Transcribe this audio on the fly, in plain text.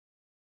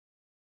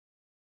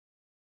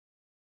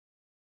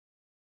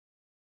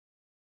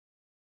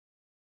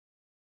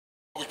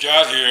we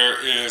got here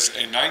is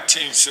a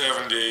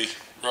 1970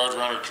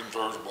 Roadrunner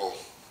convertible.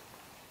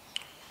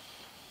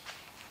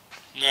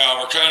 Now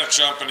we're kind of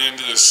jumping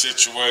into this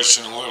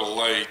situation a little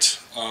late.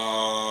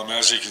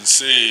 As you can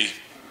see,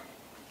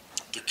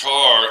 the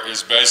car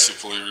is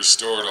basically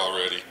restored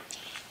already.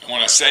 And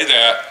when I say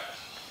that,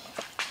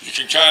 you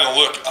can kind of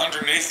look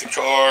underneath the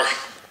car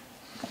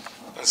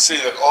and see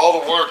that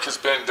all the work has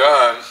been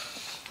done.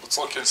 Let's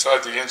look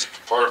inside the engine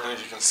compartment.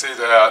 You can see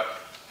that.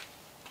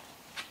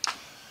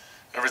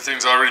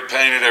 Everything's already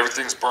painted,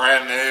 everything's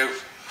brand new.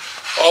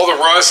 All the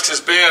rust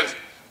has been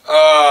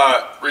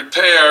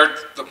repaired.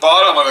 The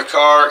bottom of the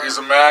car is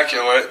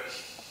immaculate.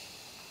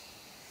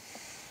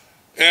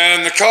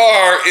 And the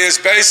car is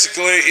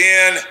basically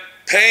in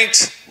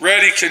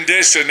paint-ready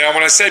condition. Now,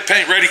 when I say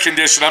paint-ready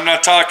condition, I'm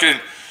not talking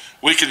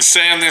we can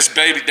sand this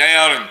baby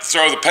down and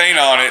throw the paint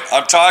on it.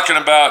 I'm talking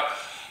about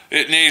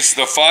it needs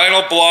the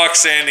final block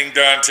sanding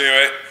done to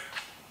it.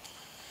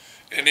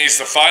 It needs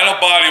the final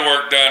body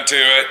work done to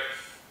it.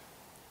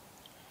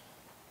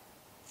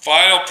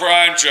 Final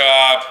prime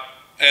job,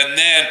 and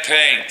then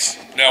paint.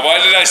 Now,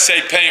 why did I say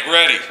paint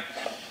ready?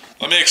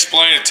 Let me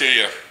explain it to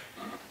you.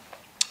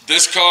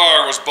 This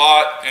car was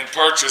bought and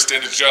purchased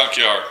in a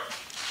junkyard.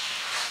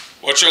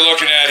 What you're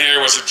looking at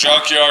here was a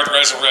junkyard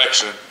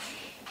resurrection.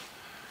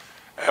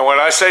 And when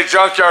I say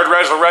junkyard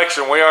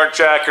resurrection, we aren't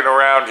jacking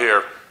around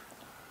here.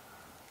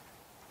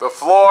 The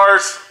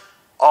floors,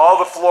 all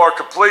the floor,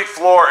 complete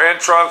floor and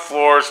trunk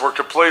floors were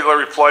completely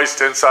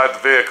replaced inside the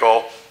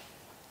vehicle.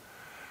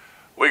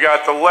 We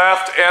got the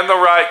left and the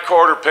right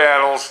quarter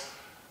panels,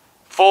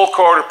 full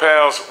quarter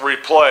panels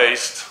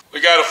replaced. We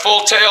got a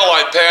full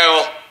taillight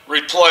panel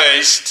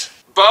replaced.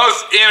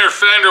 Both inner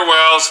fender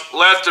wells,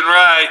 left and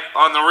right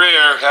on the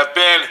rear, have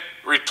been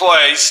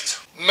replaced.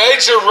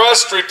 Major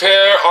rust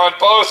repair on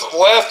both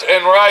left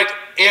and right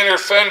inner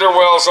fender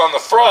wells on the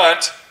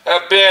front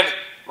have been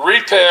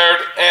repaired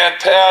and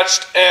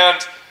patched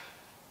and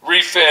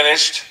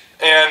refinished,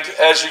 and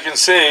as you can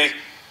see,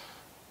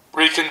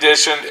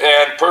 reconditioned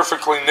and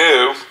perfectly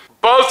new.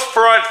 Both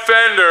front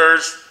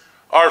fenders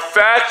are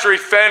factory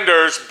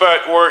fenders,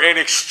 but were in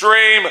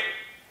extreme,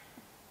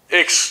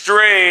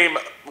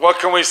 what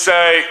can we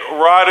say,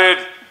 rotted,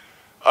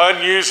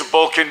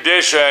 unusable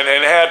condition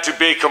and had to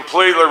be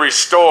completely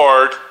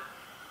restored.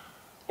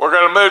 We're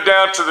going to move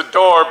down to the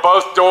door.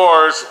 Both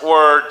doors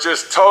were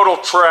just total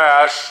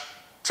trash,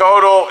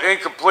 total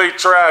incomplete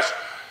trash.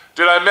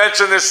 Did I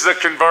mention this is a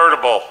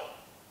convertible?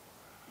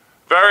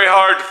 Very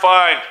hard to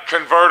find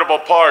convertible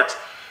parts.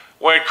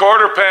 When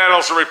quarter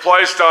panels are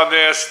replaced on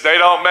this, they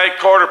don't make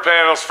quarter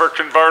panels for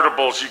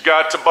convertibles. You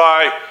got to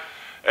buy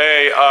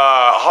a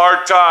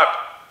hard top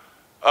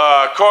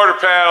quarter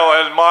panel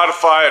and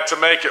modify it to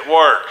make it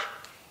work.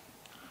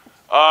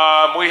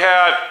 We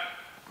had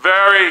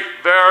very,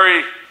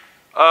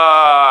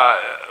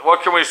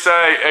 what can we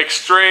say,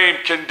 extreme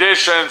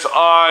conditions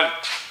on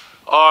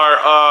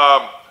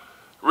our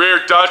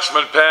rear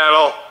Dutchman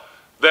panel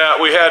that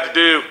we had to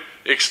do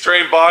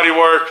extreme body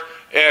work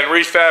and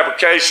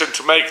refabrication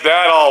to make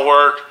that all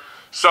work.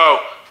 So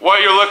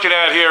what you're looking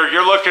at here,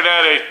 you're looking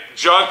at a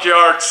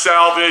junkyard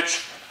salvage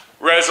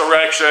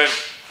resurrection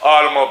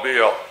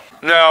automobile.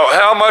 Now,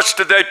 how much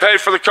did they pay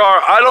for the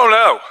car? I don't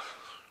know.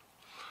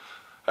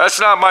 That's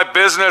not my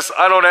business.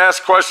 I don't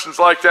ask questions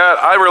like that.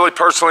 I really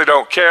personally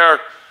don't care.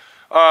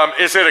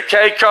 Is it a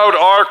K code,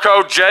 R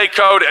code, J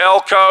code,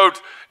 L code,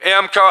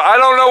 M code? I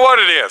don't know what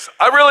it is.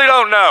 I really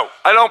don't know.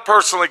 I don't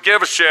personally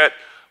give a shit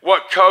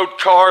what code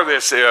car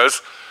this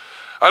is.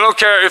 I don't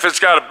care if it's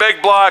got a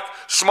big block,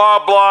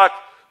 small block,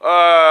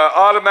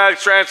 automatic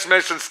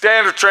transmission,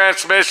 standard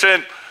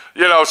transmission,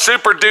 you know,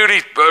 super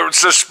duty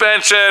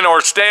suspension or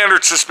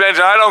standard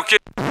suspension. I don't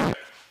care,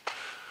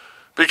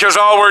 because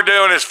all we're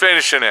doing is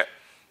finishing it.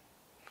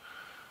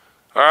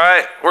 All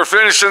right, we're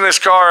finishing this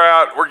car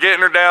out. We're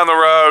getting her down the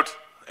road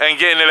and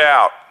getting it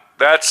out.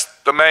 That's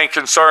the main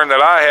concern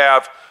that I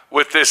have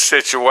with this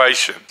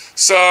situation.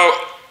 So,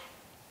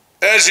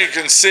 as you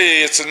can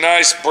see, it's a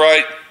nice,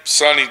 bright,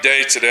 sunny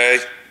day today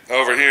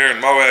over here in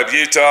Moab,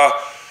 Utah.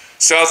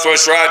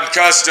 Southwest Riding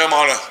Custom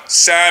on a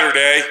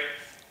Saturday.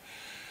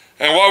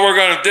 And what we're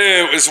going to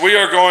do is we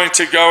are going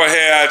to go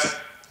ahead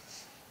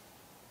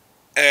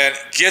and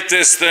get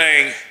this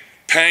thing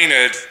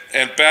painted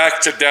and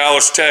back to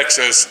Dallas,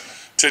 Texas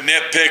to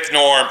Nitpick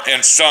Norm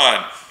and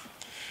Son.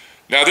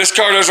 Now, this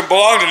car doesn't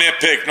belong to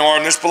Nitpick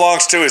Norm. This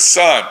belongs to his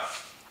son.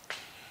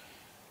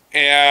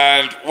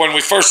 And when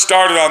we first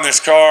started on this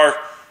car,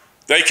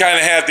 they kind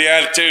of had the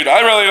attitude,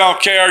 I really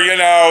don't care, you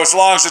know, as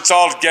long as it's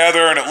all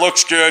together and it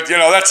looks good, you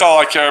know, that's all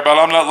I care about.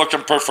 I'm not looking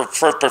for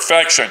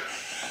perfection.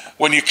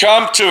 When you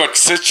come to a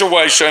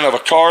situation of a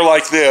car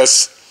like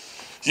this,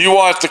 you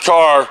want the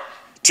car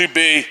to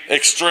be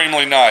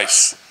extremely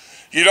nice.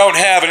 You don't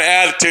have an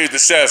attitude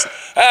that says,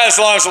 as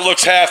long as it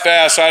looks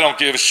half-assed, I don't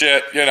give a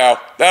shit, you know,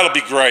 that'll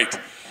be great.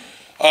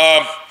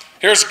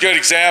 Here's a good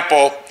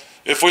example.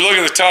 If we look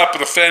at the top of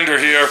the fender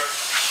here,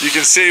 you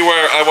can see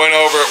where I went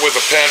over it with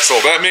a pencil.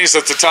 That means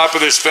that the top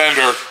of this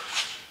fender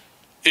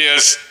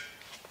is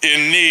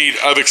in need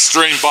of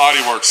extreme body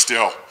work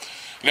still.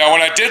 Now,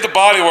 when I did the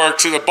body work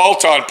to the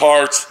bolt-on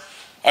parts,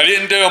 I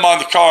didn't do them on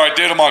the car, I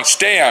did them on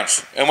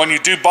stands. And when you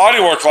do body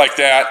work like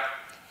that,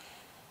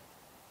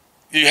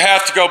 you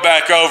have to go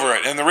back over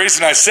it. And the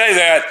reason I say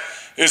that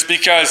is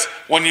because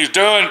when you're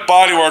doing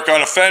body work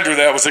on a fender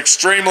that was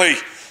extremely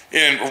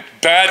in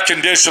bad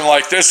condition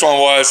like this one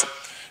was,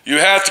 you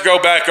have to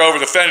go back over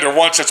the fender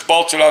once it's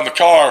bolted on the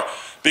car,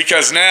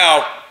 because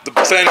now the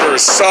fender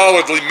is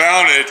solidly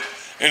mounted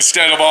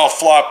instead of all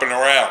flopping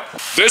around.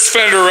 This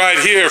fender right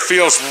here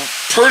feels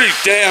pretty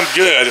damn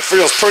good. It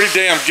feels pretty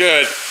damn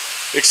good,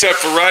 except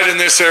for right in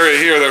this area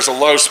here, there's a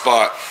low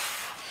spot.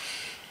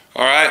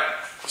 All right,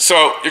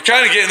 so you're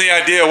kind of getting the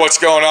idea of what's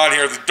going on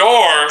here. The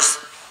doors,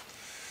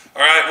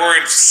 all right,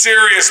 we're in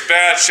serious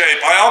bad shape.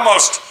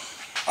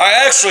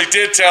 I actually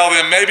did tell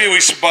them maybe we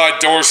should buy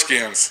door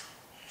skins.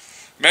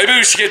 Maybe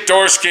we should get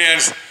door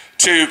skins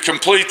to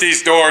complete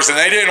these doors, and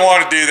they didn't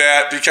want to do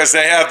that because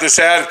they have this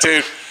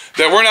attitude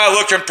that we're not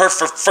looking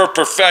for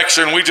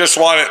perfection, we just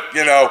want it,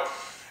 you know,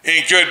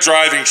 in good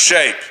driving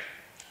shape.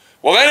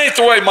 Well, that ain't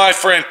the way my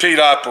friend Pete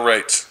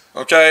operates,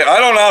 okay? I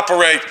don't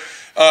operate,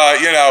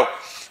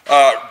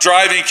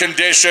 driving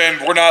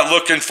condition, we're not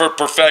looking for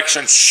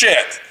perfection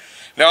shit.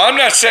 Now, I'm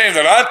not saying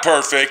that I'm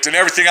perfect and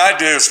everything I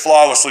do is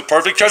flawlessly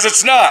perfect, because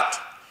it's not.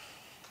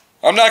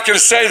 I'm not going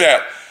to say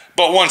that.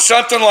 But when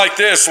something like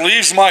this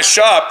leaves my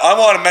shop, I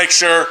want to make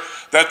sure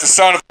that the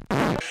son of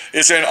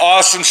is in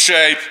awesome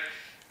shape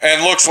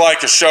and looks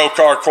like a show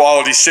car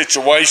quality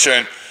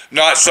situation,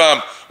 not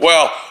some,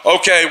 well,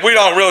 okay, we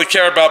don't really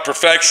care about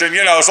perfection.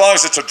 You know, as long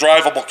as it's a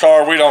drivable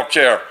car, we don't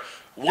care.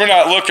 We're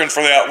not looking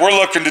for that. We're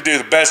looking to do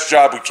the best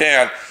job we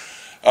can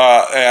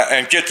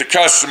and get the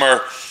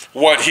customer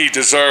what he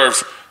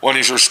deserves when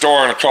he's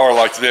restoring a car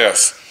like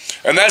this.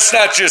 And that's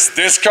not just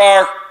this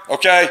car,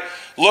 okay?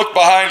 Look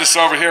behind us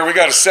over here. We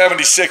got a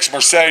 76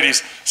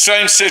 Mercedes,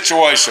 same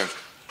situation.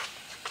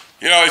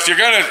 You know, if you're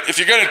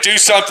gonna do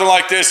something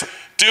like this,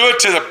 do it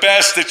to the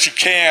best that you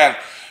can,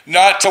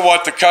 not to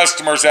what the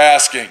customer's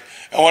asking.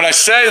 And when I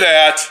say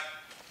that,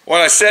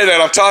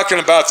 I'm talking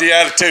about the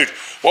attitude.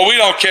 Well, we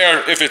don't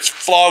care if it's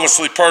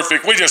flawlessly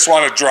perfect. We just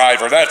want a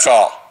driver, that's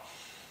all.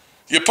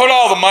 You put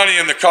all the money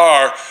in the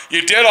car,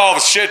 you did all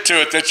the shit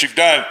to it that you've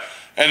done,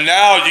 and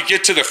now you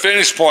get to the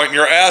finish point and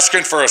you're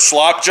asking for a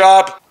slop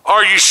job?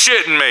 Are you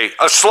shitting me?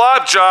 A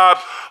slop job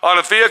on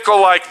a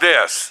vehicle like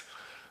this?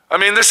 I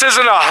mean, this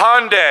isn't a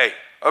Hyundai,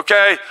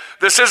 okay?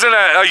 This isn't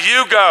a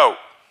Yugo.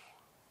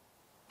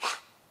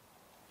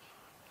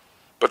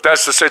 But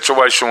that's the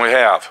situation we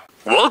have.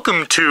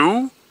 Welcome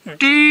to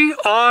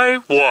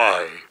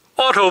D.I.Y.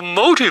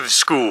 Automotive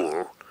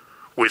School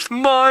with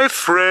my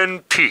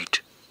friend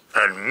Pete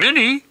and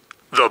Minnie,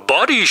 the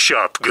body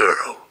shop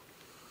girl.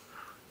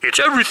 It's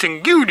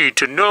everything you need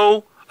to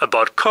know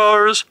about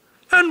cars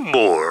and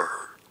more.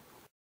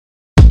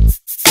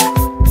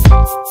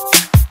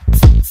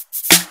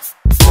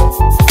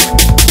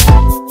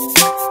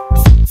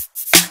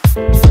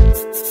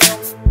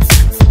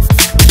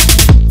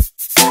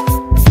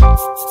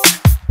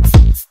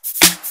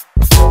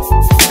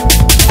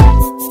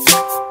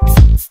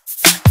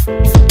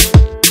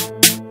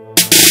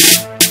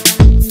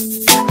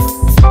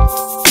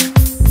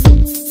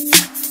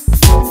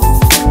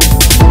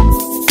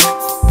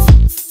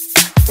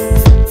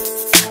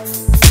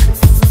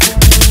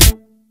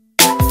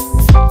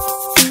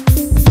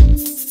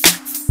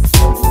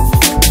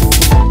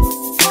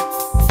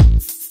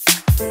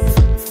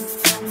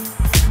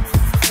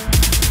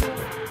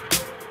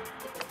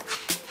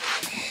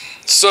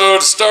 So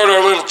to start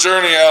our little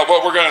journey out,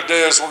 what we're going to do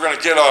is we're going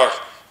to get our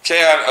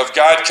can of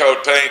guide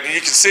coat paint. And you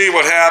can see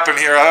what happened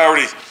here. I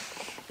already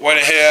went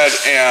ahead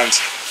and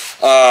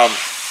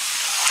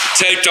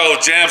taped all the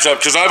jams up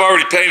because I've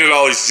already painted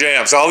all these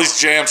jams. All these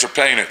jams are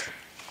painted.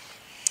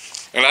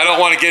 And I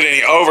don't want to get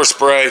any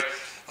overspray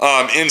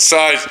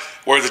inside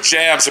where the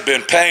jams have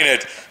been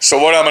painted. So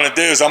what I'm going to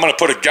do is I'm going to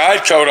put a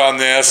guide coat on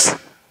this.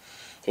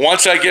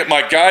 Once I get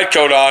my guide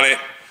coat on it,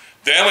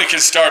 then we can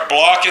start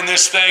blocking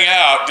this thing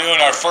out, doing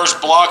our first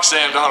block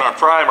sand on our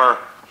primer,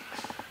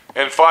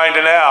 and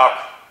finding out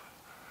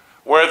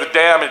where the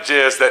damage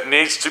is that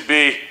needs to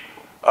be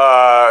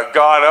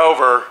gone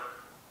over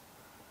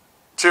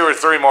 2 or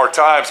 3 more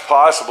times,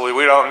 possibly.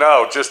 We don't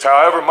know. Just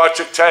however much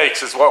it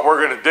takes is what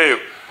we're going to do.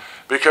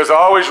 Because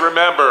always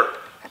remember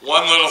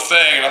one little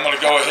thing, and I'm going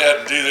to go ahead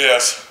and do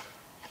this.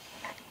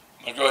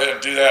 I'm going to go ahead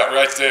and do that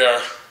right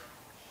there.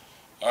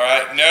 All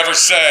right, never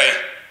say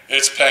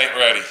it's paint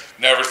ready.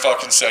 Never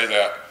fucking say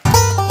that.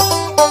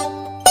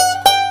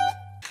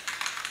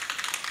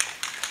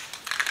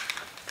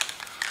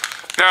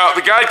 Now,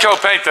 the guide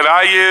coat paint that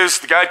I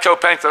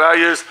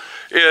use,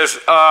 is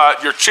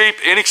your cheap,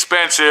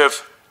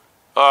 inexpensive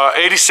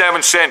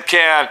 87-cent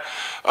can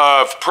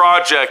of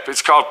Project.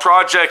 It's called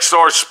Project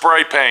Source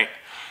Spray Paint.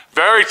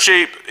 Very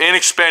cheap,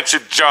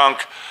 inexpensive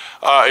junk.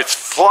 It's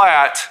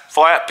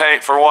flat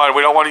paint for one.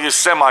 We don't want to use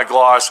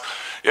semi-gloss.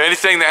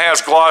 Anything that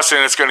has gloss in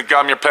it is going to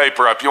gum your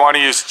paper up. You want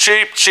to use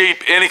cheap,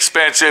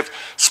 inexpensive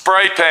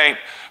spray paint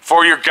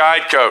for your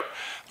guide coat.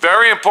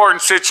 Very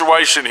important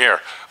situation here.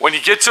 When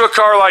you get to a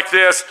car like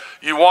this,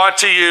 you want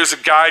to use a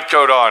guide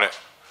coat on it.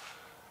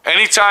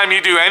 Anytime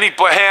you do any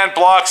hand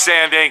block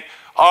sanding,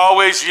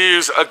 always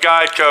use a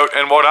guide coat.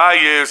 And what I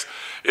use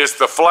is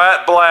the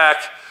flat black,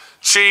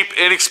 cheap,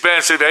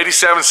 inexpensive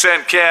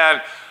 87-cent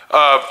can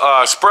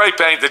of spray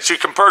paint that you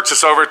can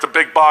purchase over at the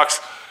big box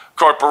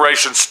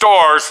corporation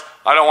stores.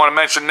 I don't want to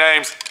mention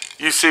names.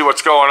 You see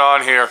what's going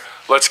on here.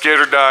 Let's get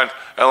her done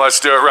and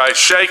let's do it right.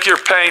 Shake your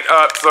paint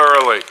up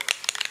thoroughly.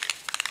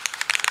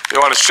 You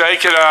want to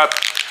shake it up.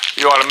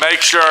 You want to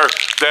make sure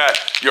that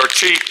your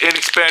cheap,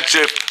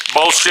 inexpensive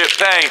bullshit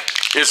paint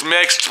is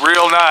mixed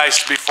real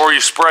nice before you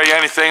spray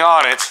anything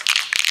on it.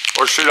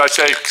 Or should I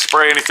say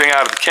spray anything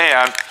out of the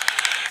can.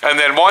 And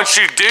then once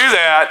you do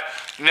that,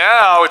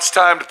 now it's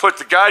time to put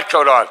the guide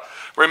coat on.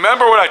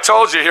 Remember what I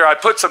told you here, I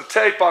put some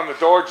tape on the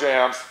door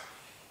jambs.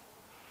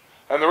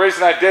 And the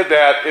reason I did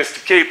that is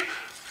to keep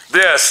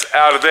this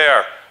out of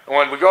there. And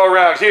when we go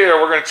around here,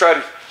 we're going to try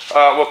to,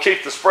 we'll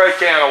keep the spray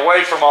can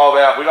away from all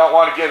that. We don't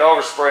want to get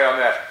overspray on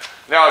that.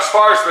 Now, as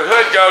far as the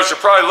hood goes, you're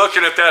probably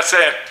looking at that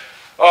saying,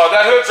 oh,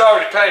 that hood's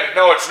already painted.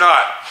 No, it's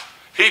not.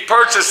 He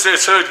purchased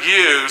this hood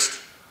used,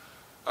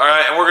 all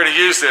right, and we're going to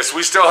use this.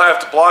 We still have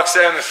to block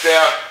sand this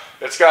down.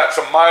 It's got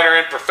some minor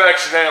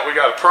imperfections in it. We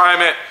got to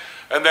prime it,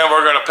 and then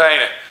we're going to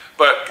paint it.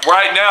 But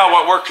right now,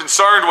 what we're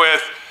concerned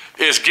with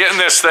is getting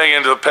this thing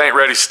into the paint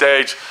ready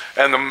stage.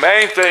 And the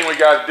main thing we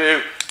got to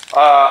do,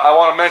 I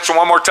want to mention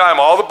one more time,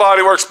 all the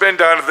body work's been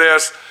done to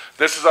this.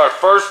 This is our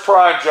first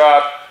prime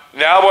job.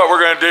 Now what we're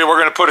going to do, we're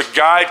going to put a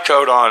guide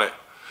coat on it.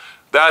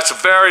 That's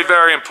very,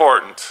 very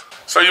important.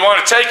 So you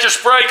want to take your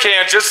spray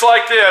can just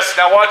like this.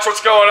 Now watch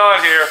what's going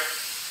on here.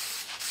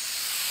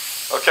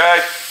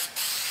 Okay?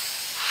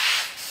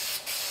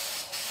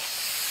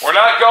 We're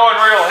not going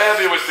real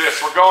heavy with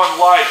this. We're going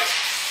light.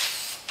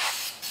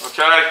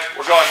 Okay?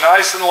 We're going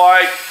nice and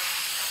light.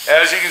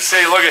 As you can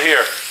see, look at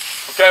here.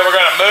 Okay, we're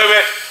going to move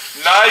it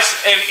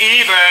nice and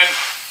even.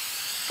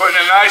 Putting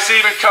a nice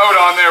even coat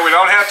on there. We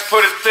don't have to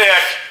put it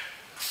thick.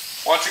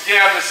 Once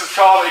again, this is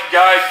called a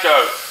guide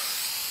coat.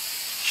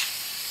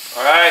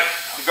 All right?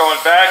 I'm going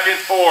back and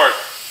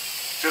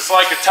forth, just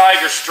like a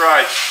tiger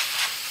stripe.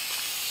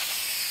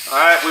 All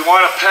right, we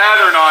want a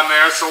pattern on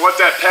there, so what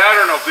that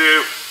pattern will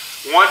do,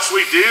 once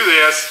we do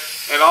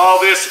this, and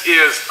all this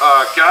is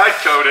guide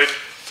coated,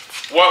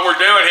 what we're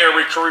doing here,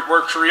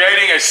 we're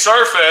creating a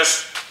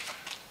surface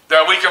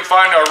that we can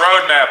find our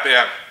road map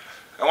in.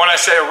 And when I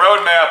say a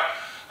road map,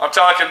 I'm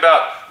talking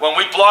about when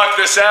we block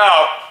this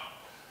out,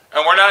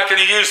 and we're not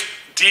going to use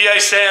DA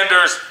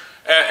sanders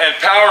and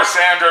power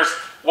sanders,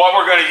 what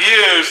we're going to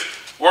use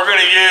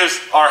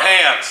our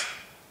hands.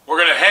 We're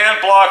going to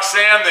hand block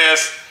sand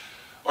this,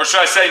 or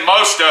should I say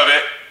most of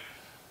it.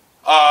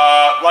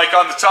 Like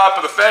on the top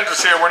of the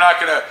fenders here, we're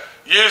not going to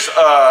use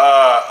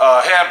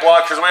a hand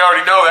block because we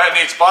already know that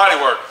needs body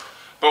work.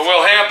 But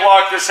we'll hand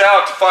block this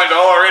out to find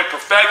all our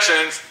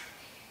imperfections,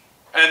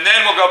 and then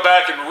we'll go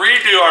back and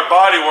redo our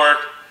body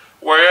work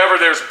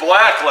wherever there's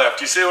black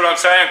left. You see what I'm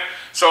saying?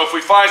 So if we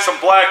find some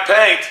black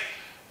paint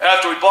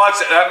after we block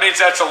it, that means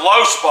that's a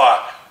low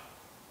spot.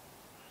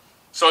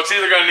 So it's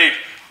either going to need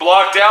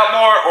blocked out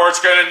more or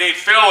it's going to need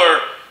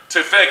filler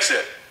to fix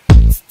it.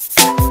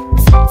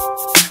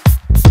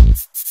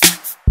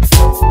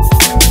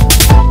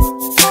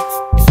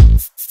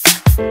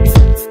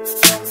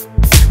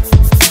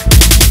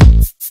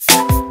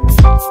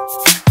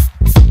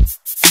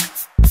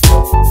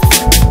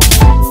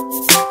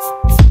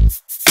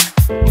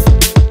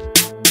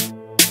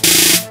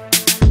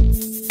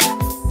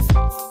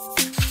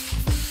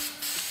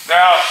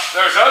 Now,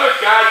 there's other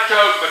guide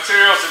coat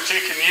materials that you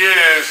can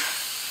use.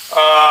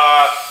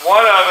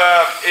 One of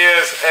them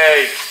is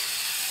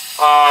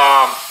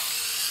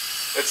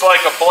it's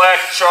like a black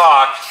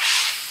chalk,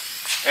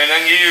 and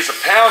then you use a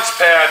pounce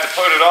pad to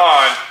put it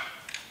on.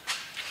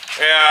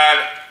 And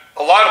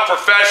a lot of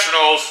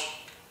professionals,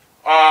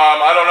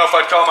 I don't know if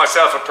I'd call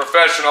myself a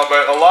professional,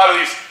 but a lot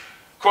of these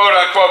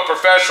quote-unquote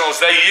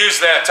professionals, they use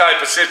that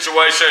type of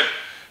situation.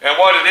 And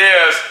what it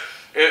is,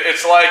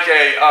 it's like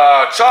a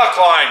chalk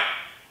line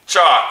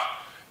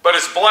chalk, but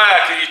it's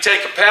black, and you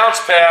take a pounce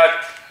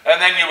pad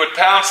and then you would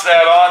pounce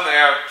that on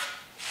there,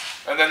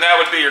 and then that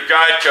would be your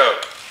guide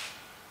coat.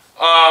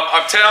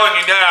 I'm telling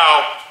you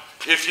now,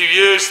 if you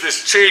use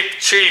this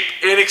cheap,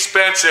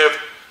 inexpensive,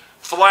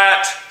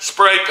 flat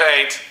spray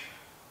paint,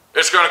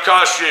 it's going to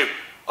cost you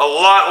a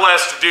lot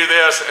less to do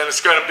this, and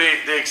it's going to be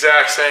the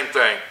exact same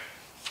thing.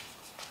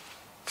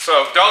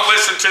 So don't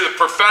listen to the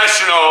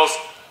professionals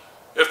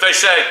if they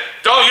say,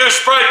 don't use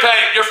spray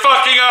paint, you're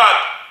fucking up.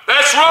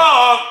 That's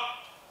wrong.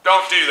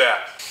 Don't do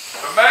that.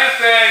 The main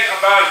thing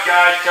about a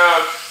guide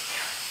coat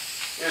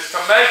is to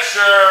make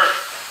sure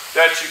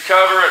that you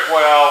cover it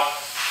well.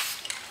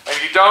 And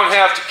you don't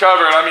have to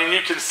cover it. I mean, you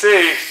can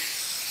see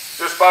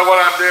just by what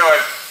I'm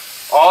doing,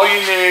 all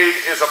you need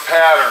is a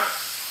pattern.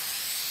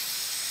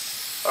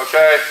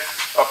 Okay?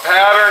 A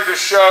pattern to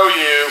show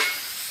you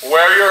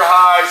where your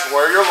highs,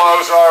 where your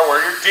lows are, where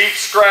your deep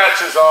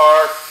scratches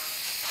are,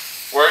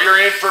 where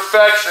your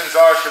imperfections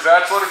are, because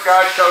that's what a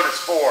guide coat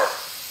is for.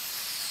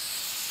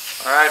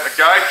 All right, a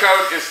guide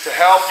coat is to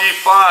help you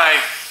find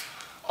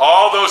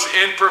all those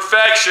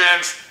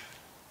imperfections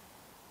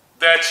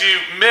that you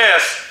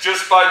miss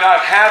just by not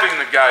having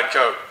the guide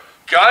coat.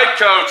 Guide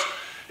coat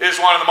is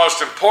one of the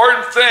most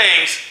important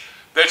things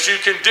that you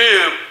can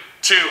do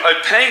to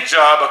a paint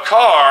job, a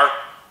car,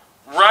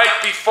 right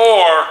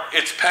before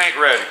it's paint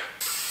ready.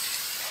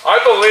 I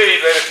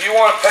believe that if you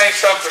want to paint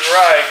something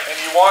right and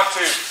you want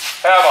to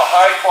have a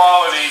high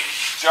quality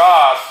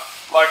job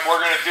like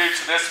we're going to do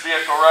to this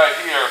vehicle right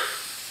here,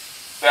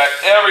 that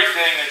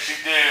everything that you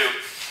do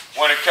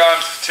when it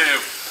comes to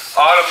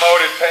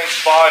automotive paint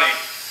body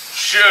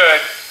should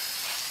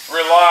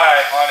rely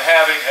on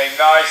having a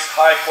nice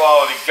high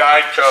quality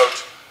guide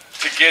coat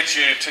to get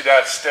you to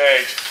that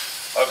stage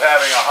of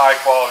having a high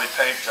quality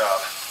paint job.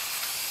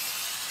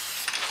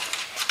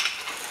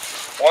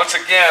 Once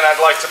again,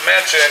 I'd like to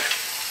mention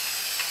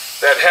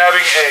that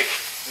having a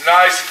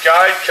nice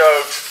guide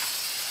coat,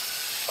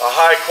 a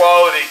high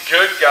quality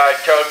good guide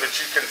coat that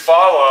you can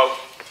follow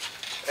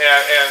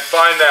and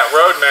find that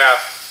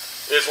roadmap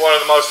is one of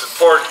the most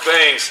important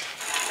things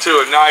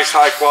to a nice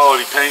high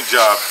quality paint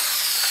job.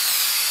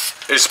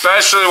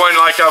 Especially when,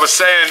 like I was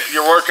saying,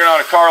 you're working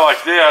on a car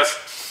like this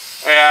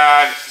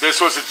and this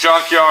was a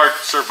junkyard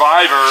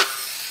survivor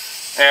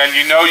and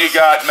you know you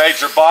got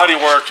major body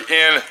work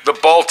in the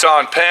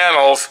bolt-on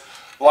panels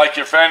like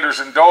your fenders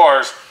and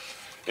doors.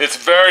 It's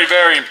very,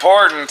 very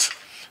important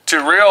to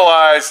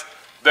realize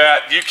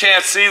that you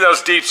can't see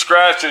those deep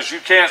scratches, you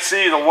can't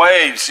see the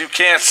waves, you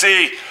can't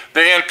see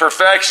the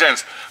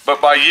imperfections.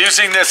 But by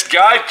using this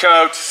guide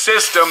coat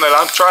system that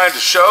I'm trying to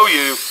show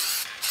you,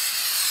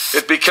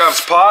 it becomes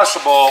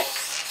possible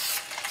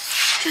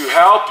to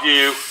help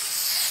you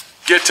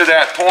get to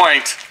that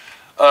point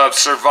of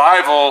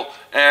survival,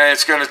 and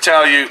it's going to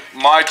tell you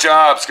my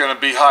job's going to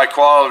be high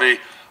quality.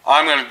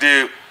 I'm going to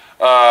do,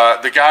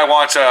 the guy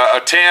wants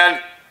a 10,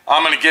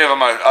 I'm going to give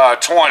him a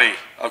 20,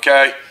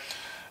 okay?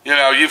 You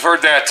know, you've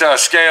heard that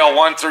scale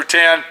 1 through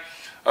 10,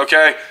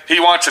 okay? He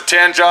wants a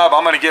 10 job,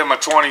 I'm going to give him a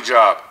 20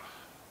 job.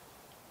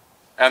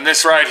 And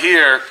this right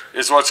here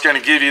is what's going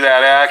to give you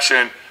that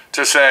action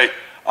to say,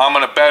 I'm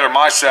going to better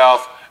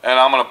myself and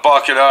I'm going to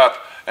buck it up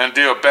and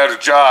do a better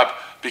job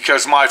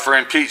because my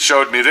friend Pete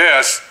showed me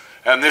this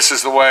and this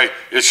is the way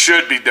it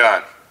should be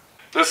done.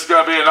 This is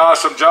going to be an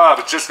awesome job.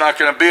 It's just not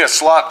going to be a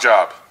slop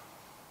job.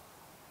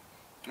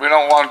 We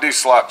don't want to do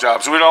slop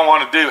jobs. We don't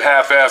want to do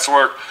half-ass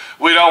work.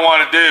 We don't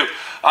want to do,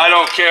 I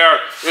don't care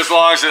as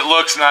long as it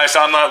looks nice.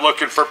 I'm not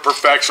looking for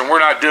perfection. We're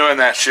not doing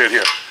that shit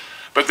here.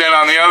 But then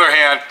on the other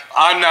hand,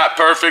 I'm not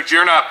perfect,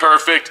 you're not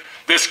perfect.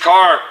 This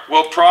car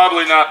will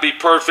probably not be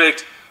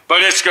perfect,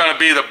 but it's going to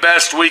be the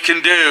best we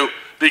can do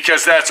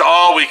because that's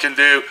all we can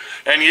do.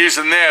 And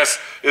using this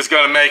is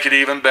going to make it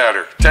even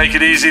better. Take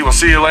it easy. We'll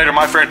see you later.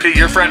 My friend Pete,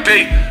 your friend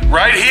Pete,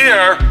 right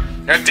here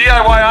at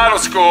DIY Auto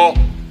School,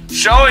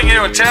 showing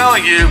you and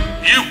telling you,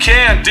 you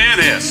can do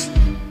this.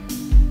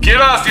 Get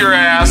off your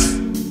ass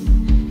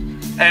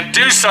and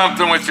do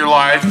something with your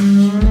life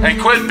and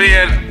quit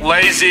being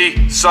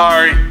lazy,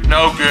 sorry,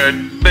 no good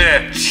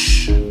bitch.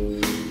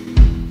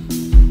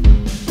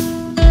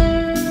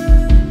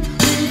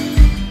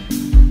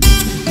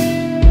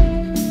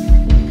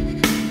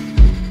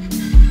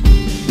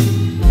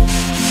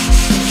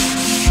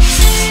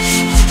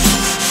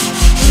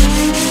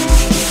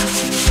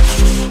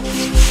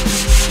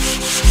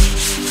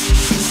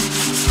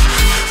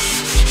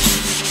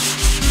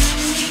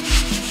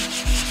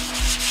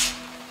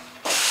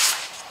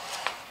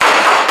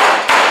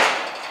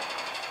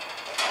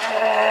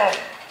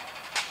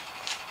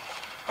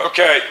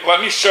 Okay, let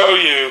me show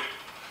you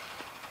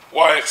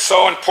why it's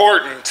so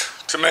important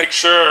to make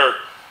sure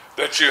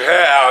that you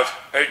have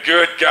a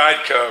good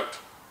guide coat.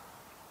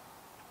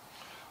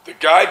 The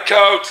guide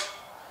coat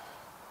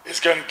is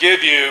going to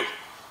give you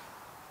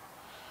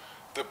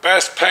the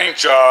best paint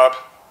job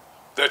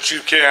that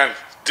you can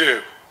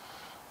do.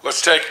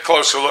 Let's take a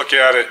closer look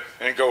at it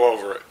and go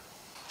over it.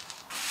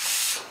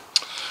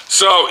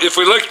 So if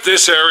we look at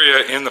this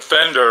area in the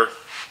fender,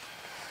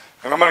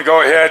 and I'm going to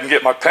go ahead and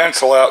get my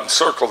pencil out and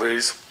circle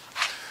these.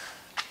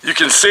 You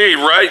can see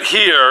right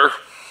here,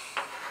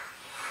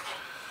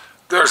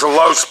 there's a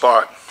low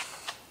spot.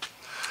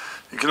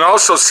 You can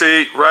also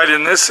see right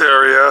in this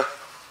area,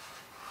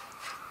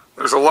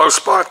 there's a low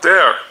spot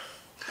there.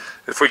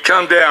 If we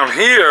come down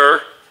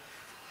here,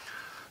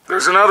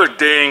 there's another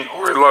ding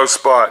or a low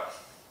spot.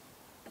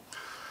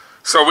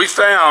 So we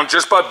found,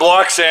 just by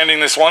block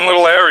sanding this one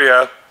little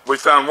area, we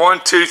found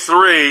 1, 2,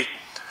 3,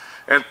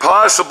 and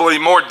possibly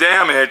more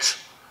damage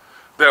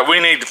that we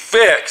need to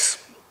fix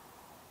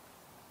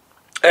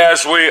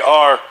as we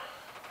are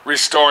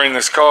restoring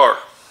this car.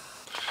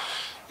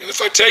 And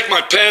if I take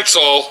my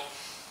pencil,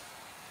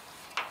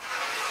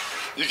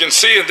 you can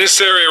see in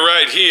this area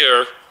right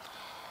here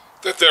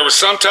that there was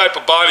some type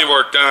of body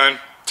work done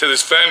to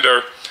this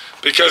fender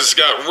because it's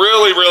got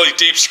really, really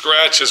deep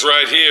scratches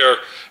right here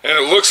and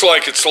it looks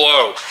like it's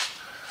low.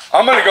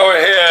 I'm going to go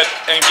ahead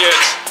and get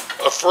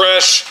a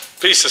fresh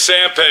piece of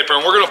sandpaper,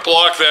 and we're going to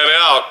block that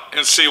out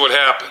and see what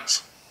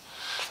happens.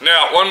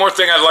 Now, one more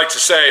thing I'd like to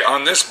say.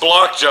 On this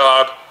block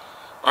job,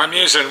 I'm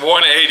using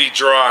 180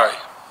 dry.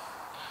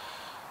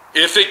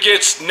 If it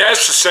gets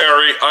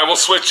necessary, I will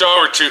switch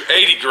over to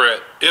 80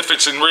 grit if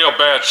it's in real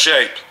bad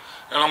shape.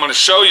 And I'm going to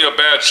show you a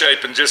bad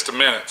shape in just a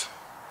minute.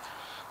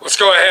 Let's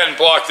go ahead and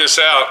block this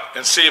out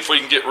and see if we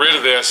can get rid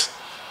of this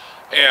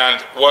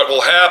and what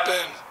will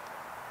happen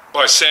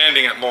by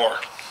sanding it more.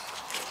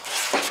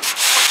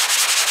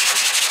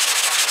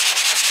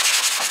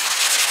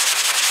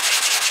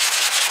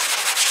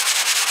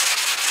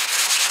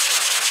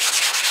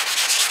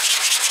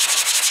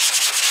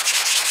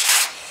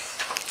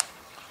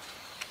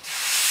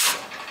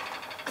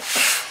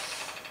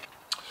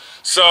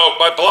 So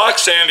by block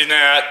sanding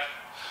that,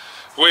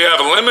 we have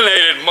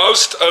eliminated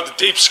most of the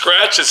deep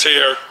scratches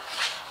here,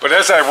 but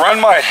as I run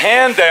my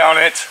hand down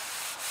it,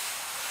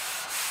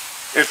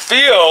 it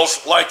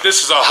feels like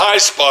this is a high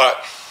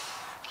spot.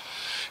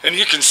 And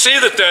you can see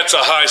that that's a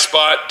high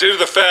spot due to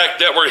the fact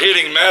that we're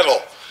hitting metal.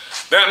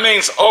 That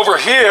means over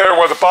here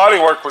where the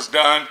bodywork was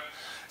done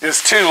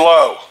is too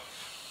low.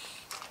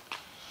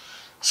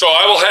 So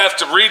I will have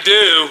to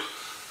redo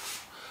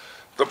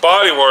the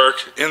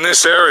bodywork in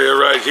this area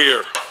right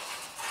here.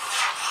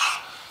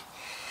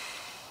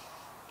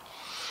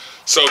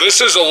 So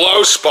this is a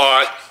low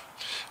spot,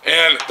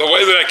 and the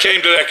way that I came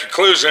to that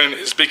conclusion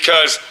is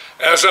because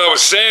as I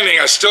was sanding,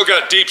 I still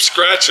got deep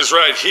scratches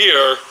right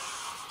here,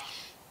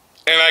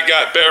 and I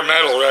got bare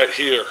metal right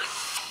here.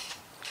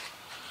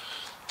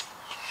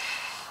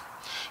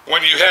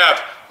 When you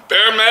have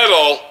bare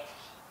metal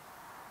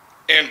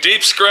and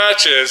deep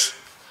scratches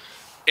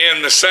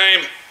in the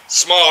same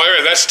small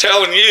area, that's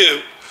telling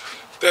you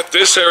that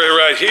this area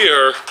right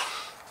here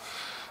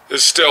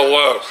is still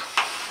low.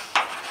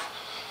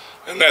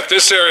 And that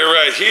this area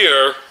right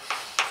here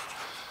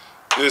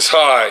is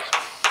high.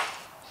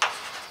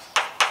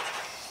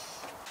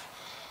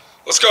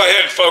 Let's go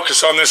ahead and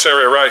focus on this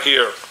area right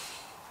here.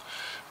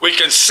 We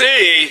can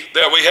see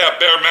that we have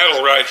bare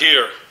metal right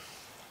here.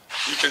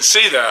 You can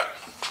see that.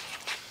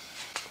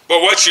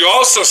 But what you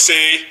also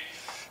see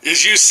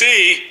is you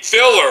see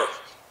filler,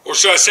 or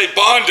should I say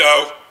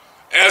Bondo,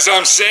 as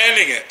I'm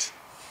sanding it.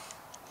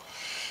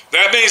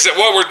 That means that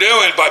what we're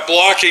doing by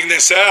blocking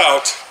this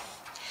out,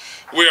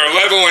 we are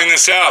leveling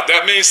this out.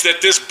 That means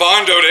that this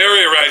bondoed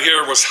area right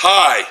here was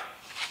high.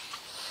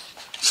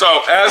 So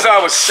as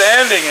I was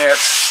sanding it,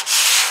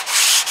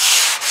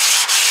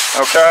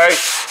 okay,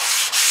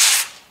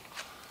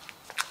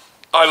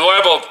 I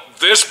leveled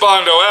this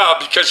Bondo out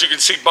because you can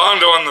see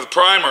Bondo on the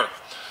primer.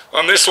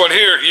 On this one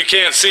here, you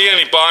can't see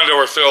any Bondo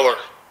or filler.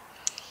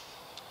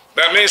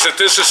 That means that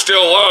this is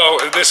still low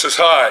and this is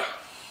high.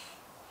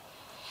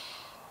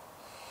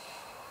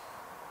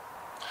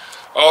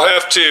 I'll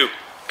have to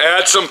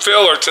add some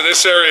filler to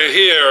this area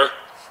here,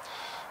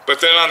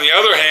 but then on the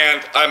other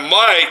hand, I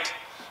might,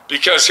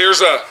 because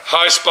here's a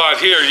high spot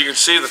here, you can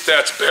see that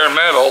that's bare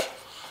metal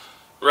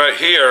right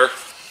here,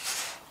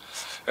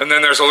 and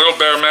then there's a little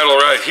bare metal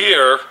right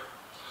here.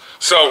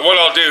 So what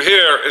I'll do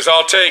here is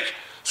I'll take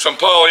some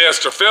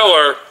polyester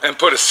filler and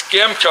put a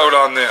skim coat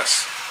on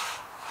this.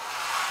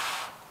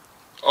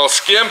 I'll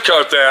skim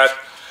coat that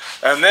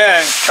and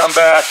then come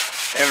back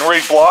and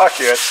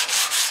reblock it.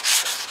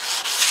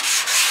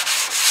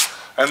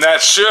 And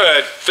that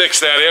should fix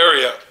that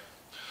area.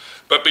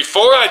 But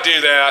before I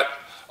do that,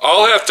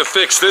 I'll have to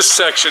fix this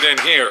section in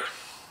here.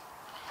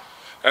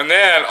 And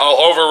then I'll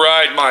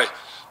override my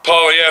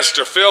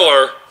polyester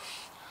filler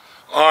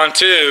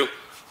onto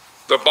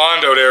the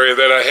bondoed area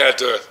that I had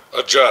to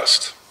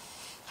adjust.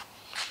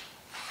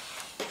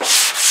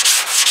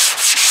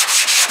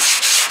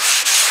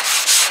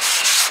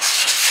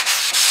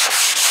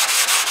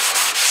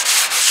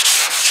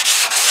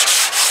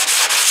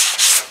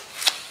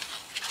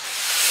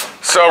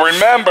 So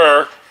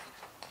remember,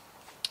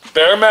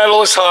 bare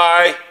metal is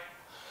high,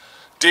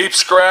 deep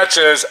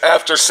scratches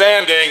after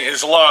sanding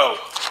is low.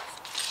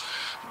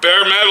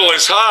 Bare metal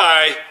is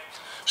high,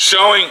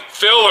 showing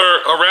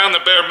filler around the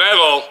bare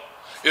metal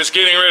is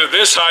getting rid of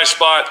this high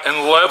spot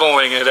and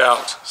leveling it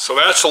out. So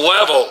that's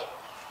level.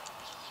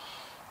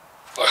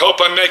 I hope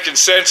I'm making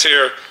sense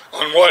here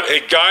on what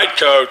a guide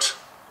coat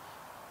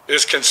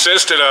is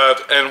consisted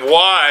of and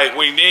why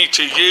we need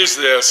to use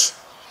this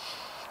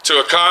to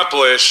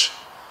accomplish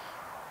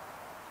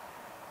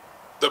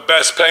the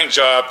best paint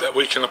job that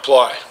we can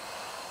apply.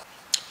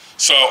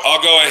 So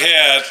I'll go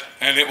ahead,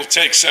 and it will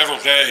take several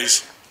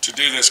days to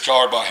do this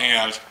car by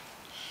hand,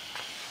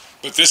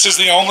 but this is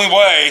the only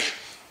way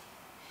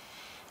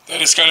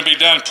that it's going to be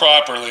done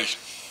properly.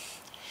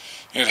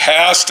 It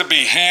has to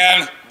be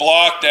hand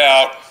blocked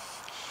out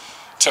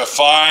to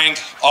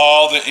find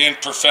all the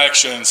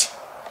imperfections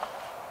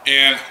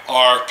in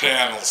our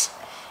panels.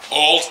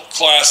 Old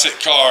classic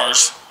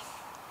cars,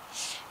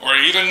 or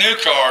even new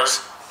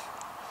cars,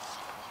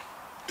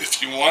 if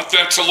you want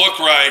them to look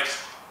right,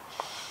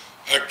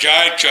 a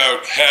guide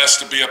coat has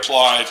to be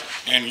applied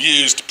and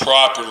used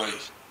properly.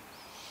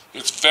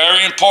 It's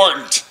very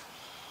important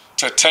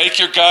to take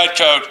your guide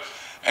coat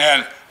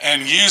and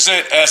and use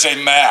it as a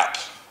map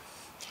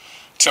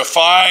to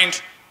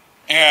find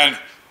and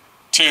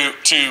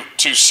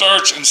to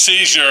search and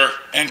seizure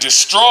and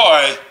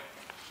destroy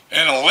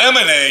and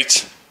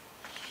eliminate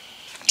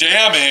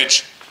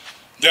damage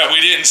that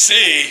we didn't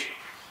see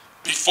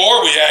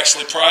before we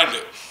actually primed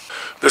it.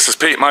 This is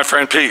Pete, my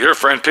friend Pete, your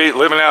friend Pete,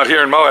 living out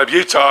here in Moab,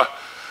 Utah,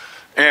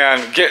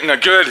 and getting a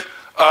good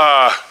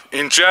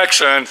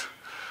injection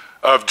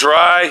of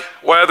dry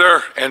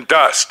weather and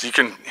dust. You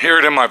can hear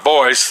it in my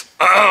voice.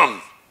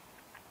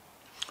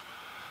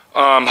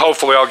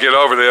 Hopefully I'll get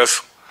over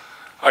this.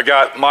 I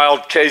got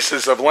mild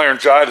cases of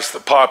laryngitis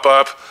that pop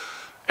up,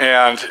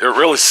 and it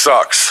really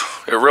sucks.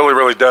 It really,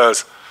 really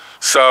does.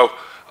 So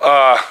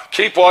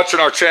keep watching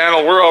our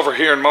channel. We're over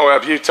here in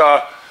Moab,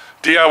 Utah,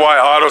 D.I.Y.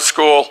 Auto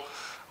School.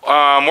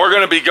 We're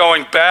going to be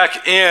going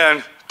back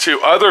in to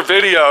other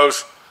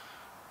videos.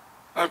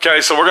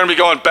 Okay, so we're going to be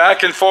going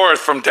back and forth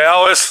from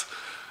Dallas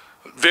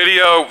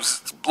video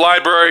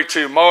library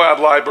to Moab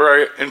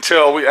library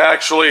until we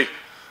actually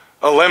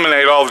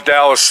eliminate all the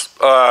Dallas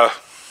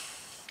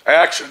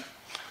action.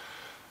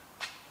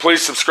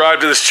 Please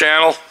subscribe to this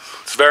channel.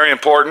 It's very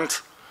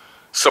important.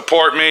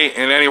 Support me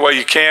in any way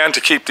you can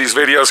to keep these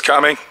videos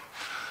coming.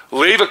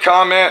 Leave a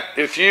comment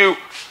if you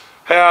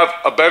have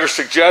a better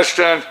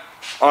suggestion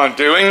on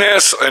doing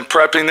this and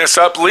prepping this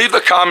up. Leave a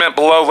comment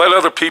below. Let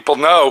other people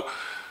know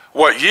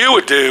what you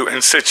would do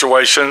in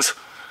situations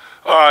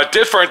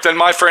different than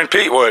my friend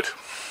Pete would.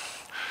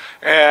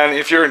 And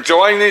if you're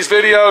enjoying these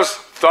videos,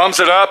 thumbs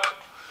it up,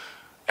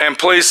 and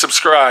please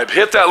subscribe.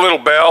 Hit that little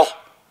bell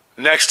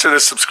next to the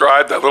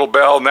subscribe, that little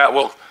bell, and that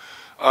will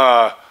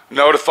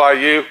notify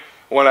you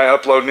when I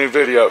upload new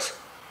videos.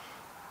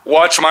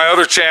 Watch my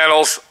other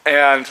channels,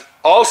 and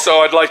also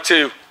I'd like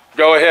to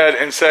go ahead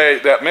and say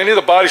that Minnie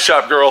the Body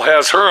Shop Girl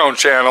has her own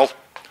channel,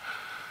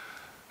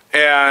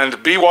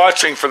 and be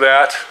watching for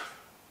that.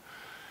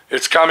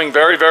 It's coming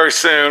very, very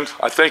soon.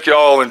 I think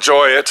y'all will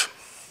enjoy it,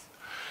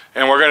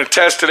 and we're going to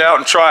test it out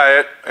and try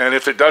it, and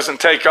if it doesn't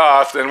take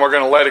off, then we're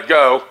going to let it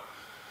go.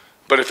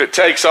 But if it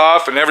takes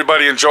off and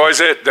everybody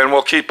enjoys it, then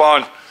we'll keep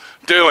on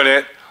doing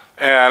it,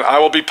 and I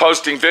will be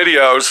posting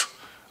videos,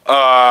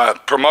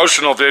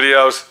 promotional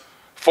videos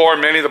for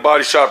Minnie the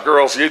Body Shop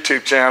Girl's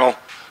YouTube channel.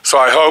 So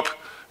I hope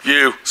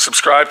you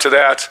subscribe to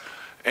that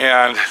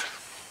and,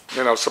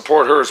 you know,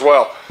 support her as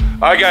well.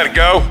 I gotta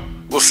go.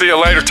 We'll see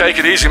you later. Take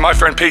it easy. My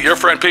friend Pete, your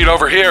friend Pete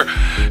over here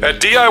at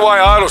D.I.Y.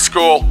 Auto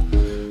School,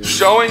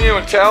 showing you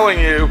and telling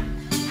you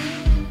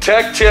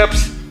tech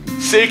tips,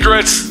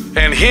 secrets,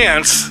 and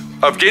hints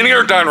of getting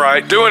it done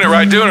right, doing it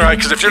right,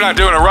 because if you're not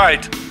doing it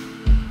right,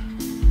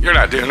 you're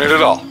not doing it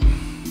at all.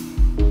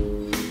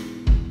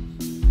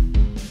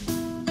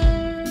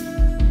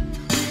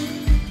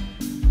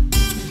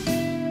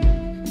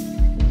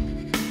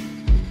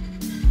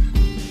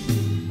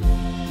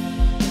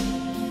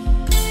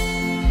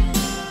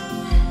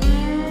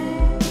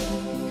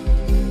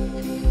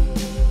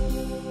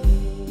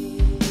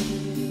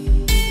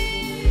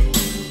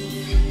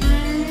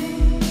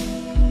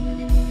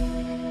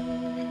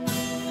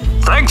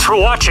 Thanks for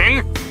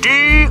watching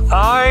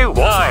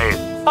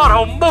D.I.Y.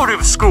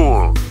 Automotive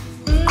School.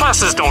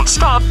 Classes don't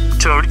stop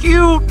till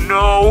you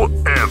know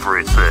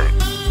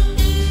everything.